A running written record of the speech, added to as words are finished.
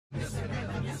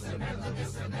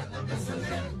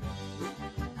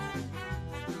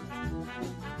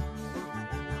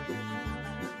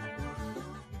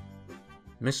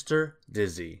Mr.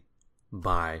 Dizzy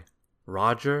by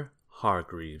Roger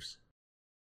Hargreaves.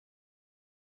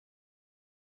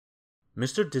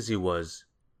 Mr. Dizzy was,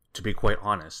 to be quite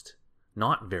honest,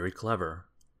 not very clever.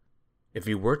 If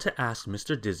you were to ask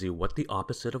Mr. Dizzy what the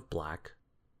opposite of black,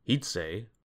 he'd say,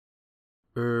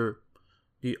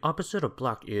 the opposite of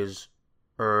black is,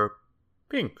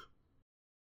 pink.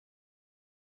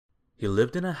 He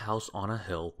lived in a house on a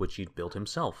hill which he'd built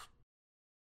himself.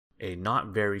 A not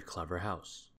very clever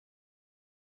house.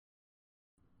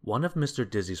 One of Mr.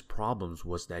 Dizzy's problems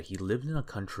was that he lived in a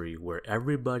country where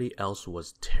everybody else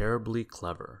was terribly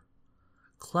clever.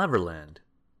 Cleverland.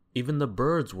 Even the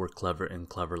birds were clever in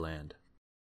Cleverland.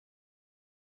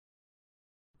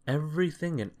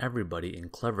 Everything and everybody in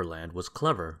Cleverland was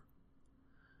clever.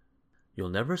 You'll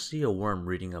never see a worm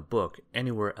reading a book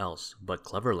anywhere else but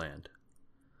Cleverland.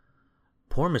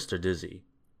 Poor Mr. Dizzy.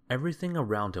 Everything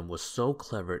around him was so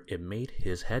clever it made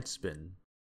his head spin.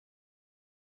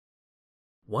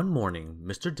 One morning,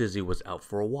 Mr. Dizzy was out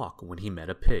for a walk when he met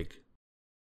a pig.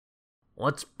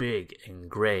 "What's big and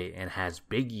gray and has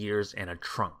big ears and a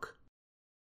trunk?"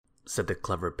 said the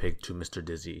clever pig to Mr.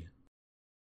 Dizzy.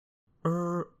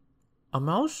 A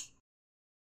mouse?"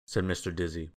 said Mr.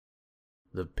 Dizzy.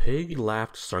 The pig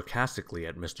laughed sarcastically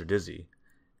at Mr. Dizzy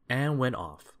and went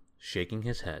off, shaking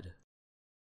his head.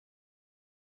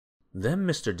 Then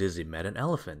Mr. Dizzy met an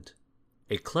elephant,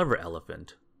 a clever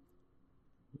elephant.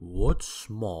 "What's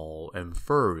small and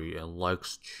furry and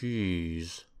likes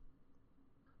cheese?"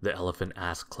 the elephant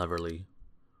asked cleverly.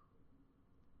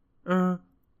 A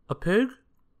pig?"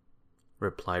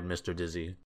 replied Mr.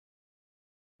 Dizzy.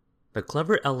 The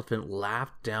clever elephant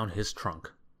laughed down his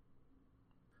trunk.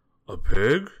 "A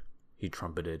pig?" he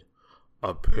trumpeted.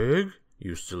 "A pig,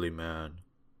 you silly man."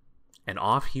 And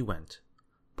off he went.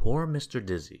 Poor Mr.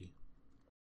 Dizzy.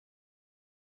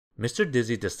 Mr.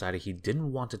 Dizzy decided he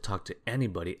didn't want to talk to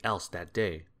anybody else that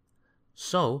day,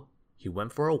 so he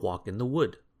went for a walk in the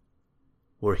wood,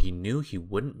 where he knew he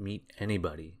wouldn't meet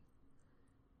anybody.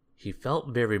 He felt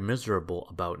very miserable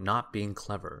about not being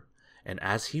clever, and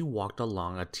as he walked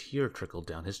along a tear trickled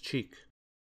down his cheek.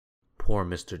 Poor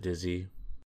Mr. Dizzy.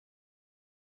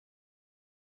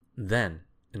 Then,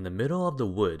 in the middle of the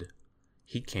wood,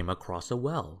 he came across a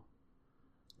well.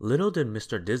 Little did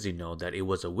Mr. Dizzy know that it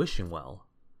was a wishing well.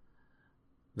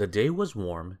 The day was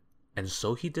warm, and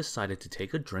so he decided to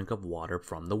take a drink of water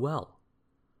from the well.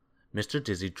 Mr.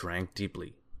 Dizzy drank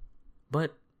deeply,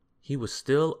 but he was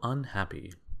still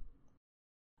unhappy.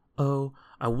 "Oh,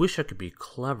 I wish I could be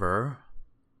clever,"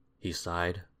 he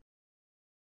sighed.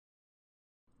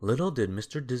 Little did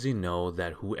Mr. Dizzy know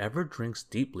that whoever drinks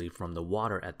deeply from the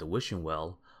water at the wishing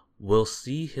well will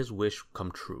see his wish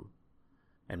come true.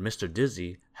 And Mr.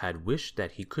 Dizzy had wished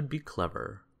that he could be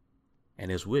clever. And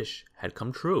his wish had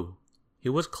come true. He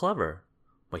was clever,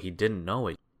 but he didn't know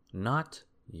it. Not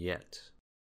yet.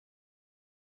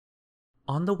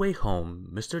 On the way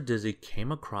home, Mr. Dizzy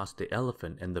came across the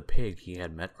elephant and the pig he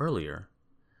had met earlier.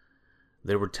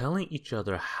 They were telling each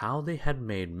other how they had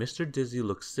made Mr. Dizzy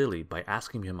look silly by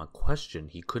asking him a question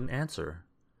he couldn't answer.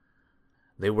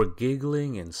 They were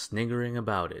giggling and sniggering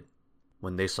about it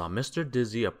when they saw Mr.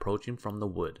 Dizzy approaching from the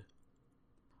wood.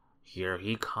 "Here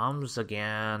he comes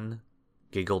again,"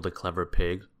 giggled the clever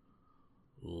pig.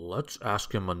 "Let's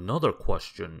ask him another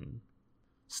question,"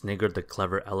 sniggered the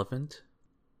clever elephant.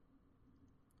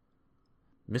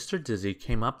 Mr. Dizzy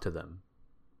came up to them.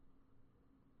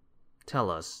 "Tell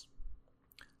us,"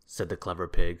 said the clever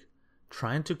pig,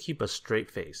 trying to keep a straight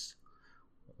face,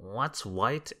 "what's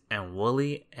white and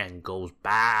woolly and goes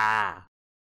baa?"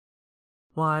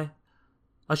 "Why,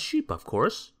 a sheep, of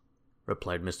course,"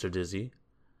 replied Mr. Dizzy.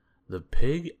 The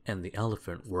pig and the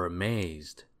elephant were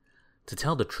amazed. To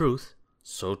tell the truth,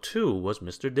 so too was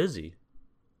Mr. Dizzy.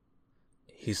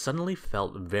 He suddenly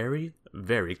felt very,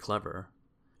 very clever.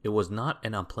 It was not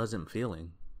an unpleasant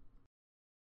feeling.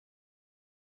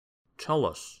 "Tell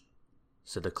us,"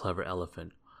 said the clever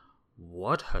elephant,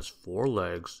 "what has 4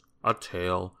 legs, a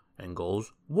tail, and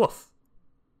goes woof?"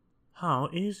 "How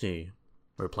easy,"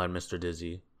 replied Mr.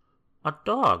 Dizzy. "A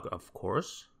dog, of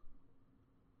course."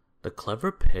 The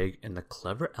clever pig and the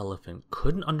clever elephant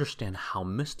couldn't understand how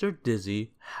Mr.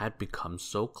 Dizzy had become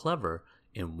so clever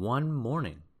in one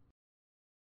morning.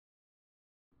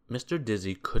 Mr.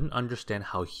 Dizzy couldn't understand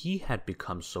how he had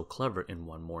become so clever in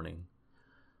one morning.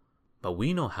 But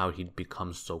we know how he'd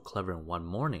become so clever in one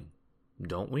morning,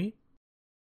 don't we?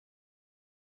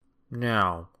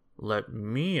 "Now, let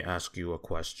me ask you a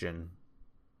question,"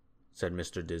 said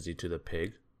Mr. Dizzy to the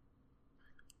pig.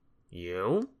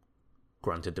 You?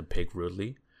 Grunted the pig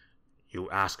rudely. You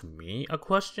ask me a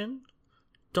question?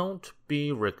 Don't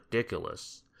be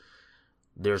ridiculous.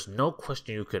 There's no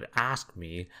question you could ask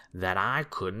me that I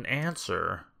couldn't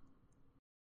answer.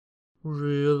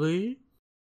 Really?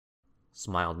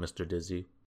 Smiled Mr. Dizzy.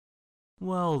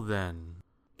 Well then,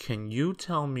 can you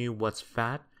tell me what's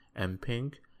fat and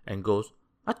pink and goes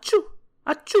achoo,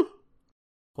 achoo?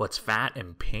 What's fat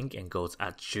and pink and goes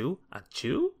achoo,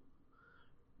 achoo?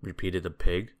 Repeated the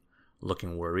pig,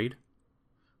 looking worried.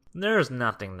 There's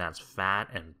nothing that's fat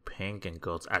and pink and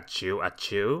goes achoo,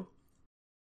 achoo.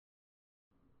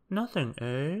 Nothing,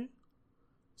 eh?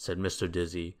 Said Mr.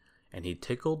 Dizzy, and he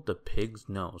tickled the pig's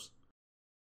nose.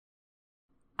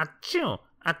 Achoo,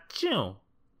 achoo,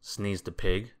 sneezed the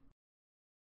pig.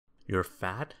 You're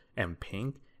fat and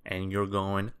pink and you're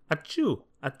going achoo,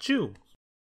 achoo.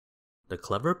 The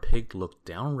clever pig looked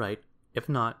downright, if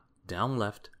not down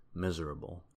left,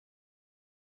 miserable.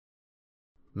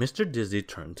 Mr. Dizzy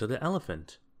turned to the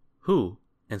elephant, who,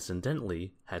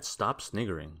 incidentally, had stopped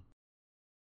sniggering.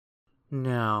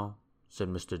 Now, said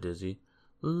Mr. Dizzy,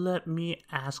 let me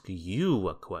ask you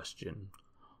a question.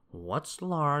 What's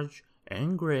large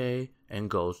and gray and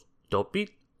goes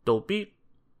dopey, dopey?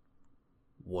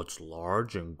 What's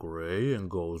large and gray and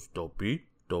goes dopey,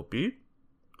 dopey?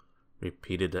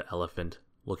 Repeated the elephant,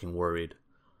 looking worried.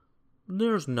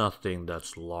 There's nothing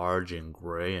that's large and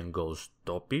gray and goes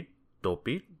dopey,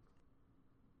 dopey.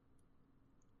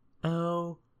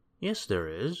 Oh, yes there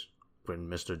is,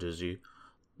 grinned Mr. Dizzy.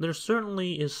 There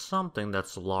certainly is something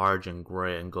that's large and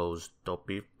gray and goes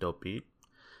dopey, dopey.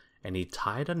 And he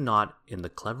tied a knot in the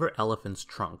clever elephant's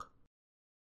trunk.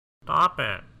 Stop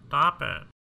it,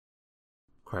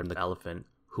 cried the elephant,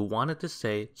 who wanted to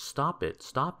say stop it,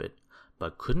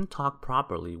 but couldn't talk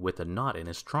properly with a knot in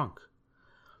his trunk.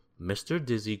 Mr.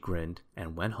 Dizzy grinned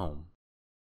and went home.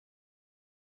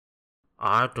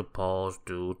 I suppose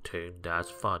you think that's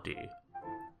funny,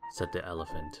 said the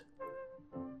elephant.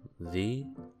 The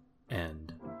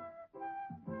end.